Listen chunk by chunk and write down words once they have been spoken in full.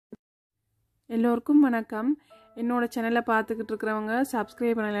எல்லோருக்கும் வணக்கம். என்னோட சேனலை பார்த்துக்கிட்டு இருக்கிறவங்க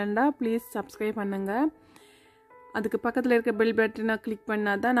சப்ஸ்கிரைப் பண்ணலைன்னா ப்ளீஸ் சப்ஸ்கிரைப் பண்ணுங்கள். அதுக்கு பக்கத்தில் இருக்க பெல் பட்டனை கிளிக்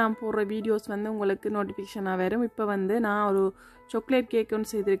பண்ணால் தான் நான் போடுற வீடியோஸ் உங்களுக்கு நோட்டிஃபிகேஷனாக வரும். இப்போ நான் ஒரு சாக்லேட் கேக்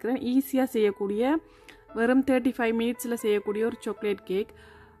ஒன்று செய்திருக்கிறேன். ஈஸியாக செய்யக்கூடிய வெறும் 35 மினிட்ஸில் செய்யக்கூடிய ஒரு சாக்லேட் கேக்,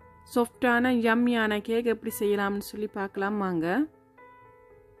 சாஃப்டான யம்மியான கேக் எப்படி செய்யலாம்னு சொல்லி பார்க்கலாம் வாங்க.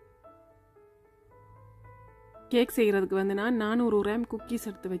 கேக் செய்கிறதுக்கு நான் 400 கிராம் குக்கீஸ்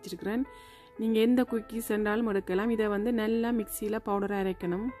எடுத்து வச்சுருக்கிறேன். நீங்கள் எந்த குக்கீஸ் இருந்தாலும் எடுக்கலாம். இதை நல்லா மிக்சியில் பவுடராக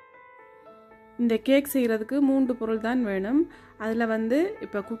அரைக்கணும். இந்த கேக் செய்கிறதுக்கு 3 பொருள் தான் வேணும். அதில்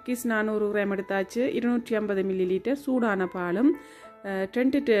இப்போ குக்கீஸ் 400 கிராம் எடுத்தாச்சு, 250 ml சூடான பாலும்,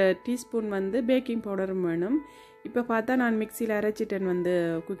 2 டீஸ்பூன் பேக்கிங் பவுடரும் வேணும். இப்போ பார்த்தா நான் மிக்சியில் அரைச்சிட்டேன்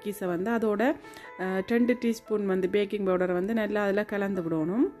குக்கீஸை அதோட 2 டீஸ்பூன் பேக்கிங் பவுடரை நல்லா அதில் கலந்து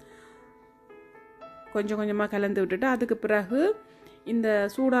விடணும். கொஞ்சம் கொஞ்சமாக கலந்து விட்டுட்டு அதுக்கு பிறகு இந்த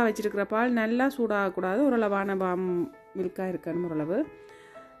சூடாக வச்சுருக்கிற பால் நல்லா சூடாகக்கூடாது, ஓரளவான மில்காக இருக்கணும். ஓரளவு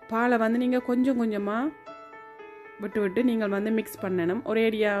பாலை நீங்கள் கொஞ்சம் கொஞ்சமாக விட்டு விட்டு நீங்கள் மிக்ஸ் பண்ணணும்.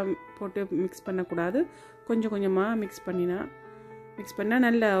 ஒரேடியாக போட்டு மிக்ஸ் பண்ணக்கூடாது, கொஞ்சம் கொஞ்சமாக மிக்ஸ் பண்ணால்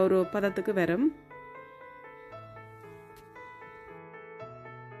நல்ல ஒரு பதத்துக்கு வரும்.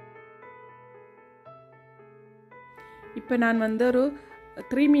 இப்போ நான் ஒரு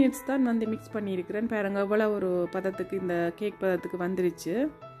 3 மினிட்ஸ் தான் மிக்ஸ் பண்ணியிருக்கிறேன். பாருங்க எவ்வளோ ஒரு பதத்துக்கு இந்த கேக் பதத்துக்கு வந்துருச்சு.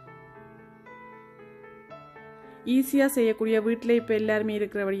 ஈஸியாக செய்யக்கூடிய, வீட்டில் இப்போ எல்லாருமே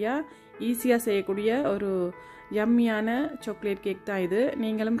இருக்கிறபடியாக ஈஸியாக செய்யக்கூடிய ஒரு யம்மியான சாக்லேட் கேக் தான் இது.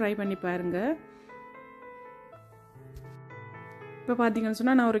 நீங்களும் ட்ரை பண்ணி பாருங்கள். இப்போ பார்த்தீங்கன்னு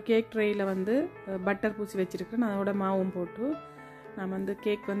சொன்னால் நான் ஒரு கேக் ட்ரேயில் பட்டர் பூசி வச்சுருக்கிறேன். அதோட மாவும் போட்டு நான்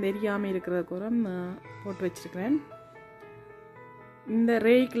கேக் எரியாமல் இருக்கிறதுக்கு போட்டு வச்சுருக்கிறேன். இந்த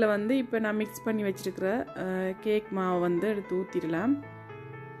ரேக்கில் இப்போ நான் மிக்ஸ் பண்ணி வச்சுருக்கிற கேக் மாவை எடுத்து ஊற்றிடலாம்.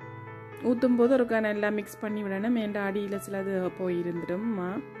 ஊற்றும் போது ஒரு நல்லா மிக்ஸ் பண்ணி விடணும். என் அடியில் சிலது போய் இருந்துடும்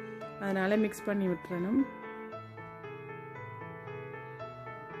அதனால் மிக்ஸ் பண்ணி விட்டுறணும்.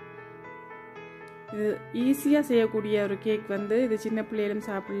 இது ஈஸியாக செய்யக்கூடிய ஒரு கேக் இது சின்ன பிள்ளைகளும்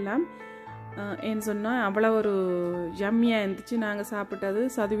சாப்பிடலாம். ஏன்னு சொன்னால் அவ்வளோ ஒரு யம்மியாக இருந்துச்சு. நாங்கள் சாப்பிட்டது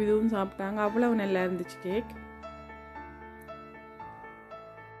சதுவிதுவும் சாப்பிட்டாங்க. அவ்வளவு நல்லா இருந்துச்சு கேக்.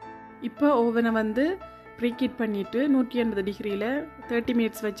 இப்போ ஓவனை ப்ரீஹீட் பண்ணிவிட்டு 180 டிகிரியில் 30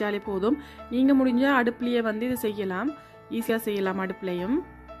 மினிட்ஸ் வச்சாலே போதும். நீங்கள் முடிஞ்சால் அடுப்புலையே இது செய்யலாம், ஈஸியாக செய்யலாம் அடுப்புலையும்.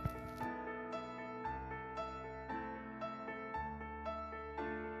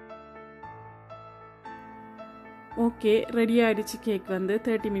 ஓகே, ரெடி ஆகிடுச்சு கேக்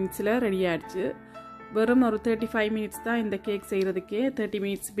 30 மினிட்ஸில் ரெடி ஆகிடுச்சு. வெறும் ஒரு 35 மினிட்ஸ் தான் இந்த கேக் செய்கிறதுக்கே. 30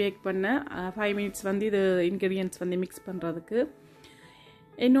 மினிட்ஸ் பேக் பண்ண, 5 மினிட்ஸ் இது இன்க்ரீடியன்ட்ஸ் மிக்ஸ் பண்ணுறதுக்கு.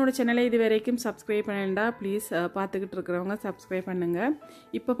 என்னோட சேனலை இது வரைக்கும் சப்ஸ்கிரைப் பண்ணலண்டா ப்ளீஸ் பார்த்துக்கிட்டு இருக்கிறவங்க சப்ஸ்கிரைப் பண்ணுங்கள்.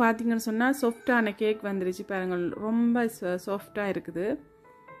 இப்போ பார்த்தீங்கன்னு சொன்னால் சாஃப்டான கேக் வந்துருச்சு பாருங்கள். ரொம்ப சாஃப்டாக இருக்குது,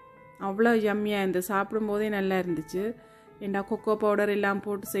 அவ்வளோ யம்மியாக இருந்து சாப்பிடும்போதே நல்லா இருந்துச்சு. ஏண்டா கொக்கோ பவுடர் எல்லாம்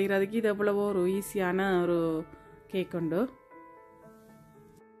போட்டு செய்கிறதுக்கு இது எவ்வளவோ ஒரு ஈஸியான ஒரு கேக் உண்டு.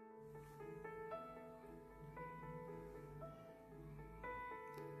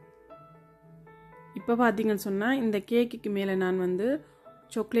 இப்போ பார்த்தீங்கன்னு சொன்னால் இந்த கேக்குக்கு மேலே நான்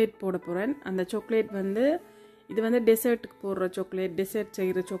சாக்லேட் போட போகிறேன். அந்த சாக்லேட் இது டெசர்ட்டுக்கு போடுற சாக்லேட், டெசர்ட்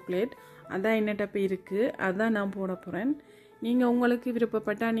செய்கிற சாக்லேட் அதான் என்னட்ட இப்போ இருக்குது, அதுதான் நான் போட போகிறேன். நீங்கள் உங்களுக்கு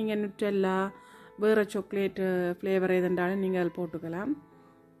விருப்பப்பட்டால் நீங்கள் நுட்டெல்லா வேறு சாக்லேட்டு ஃப்ளேவர் எதுண்டாலும் நீங்கள் அதில் போட்டுக்கலாம்.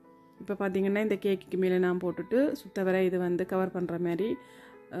 இப்போ பார்த்தீங்கன்னா இந்த கேக்குக்கு மேலே நான் போட்டுட்டு சுத்தவரை இது கவர் பண்ணுற மாதிரி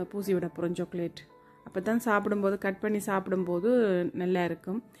பூசி விட போகிறேன் சாக்லேட். அப்போ தான் சாப்பிடும்போது கட் பண்ணி சாப்பிடும்போது நல்லா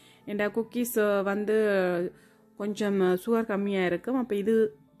இருக்கும். ஏண்டா குக்கீஸ் கொஞ்சம் சுகர் கம்மியாக இருக்கும், அப்போ இது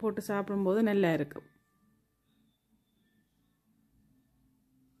போட்டு சாப்பிடும்போது நல்லா இருக்கும்.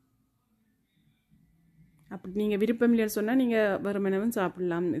 அப்படி நீங்கள் விருப்பம் இல்லைன்னு சொன்னால் நீங்கள் வெறுமனவும்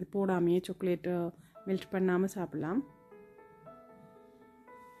சாப்பிடலாம். இது போடாமையே சாக்லேட்டு மெல்ட் பண்ணாமல் சாப்பிடலாம்.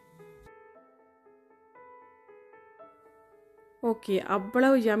 ஓகே,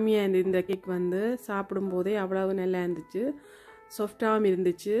 அவ்வளவு யம்மியாக இருந்தது இந்த கேக். சாப்பிடும்போதே அவ்வளவு நல்லா இருந்துச்சு, சாஃப்டாகவும்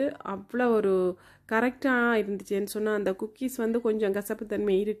இருந்துச்சு, அவ்வளோ ஒரு கரெக்டாக இருந்துச்சுன்னு சொன்னால். அந்த குக்கீஸ் கொஞ்சம்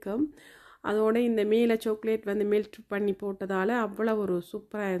கசப்புத்தன்மை இருக்கும், அதோட இந்த மேலே சாக்லேட் மெல்ட் பண்ணி போட்டதால் அவ்வளோ ஒரு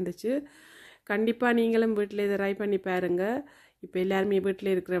சூப்பராக இருந்துச்சு. கண்டிப்பாக நீங்களும் வீட்டில் இதை ட்ரை பண்ணி பாருங்கள். இப்போ எல்லாருமே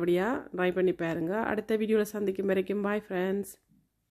வீட்டில் இருக்கிறபடியாக ட்ரை பண்ணி பாருங்கள். அடுத்த வீடியோவில் சந்திக்கும் வரைக்கும் பாய் ஃப்ரெண்ட்ஸ்.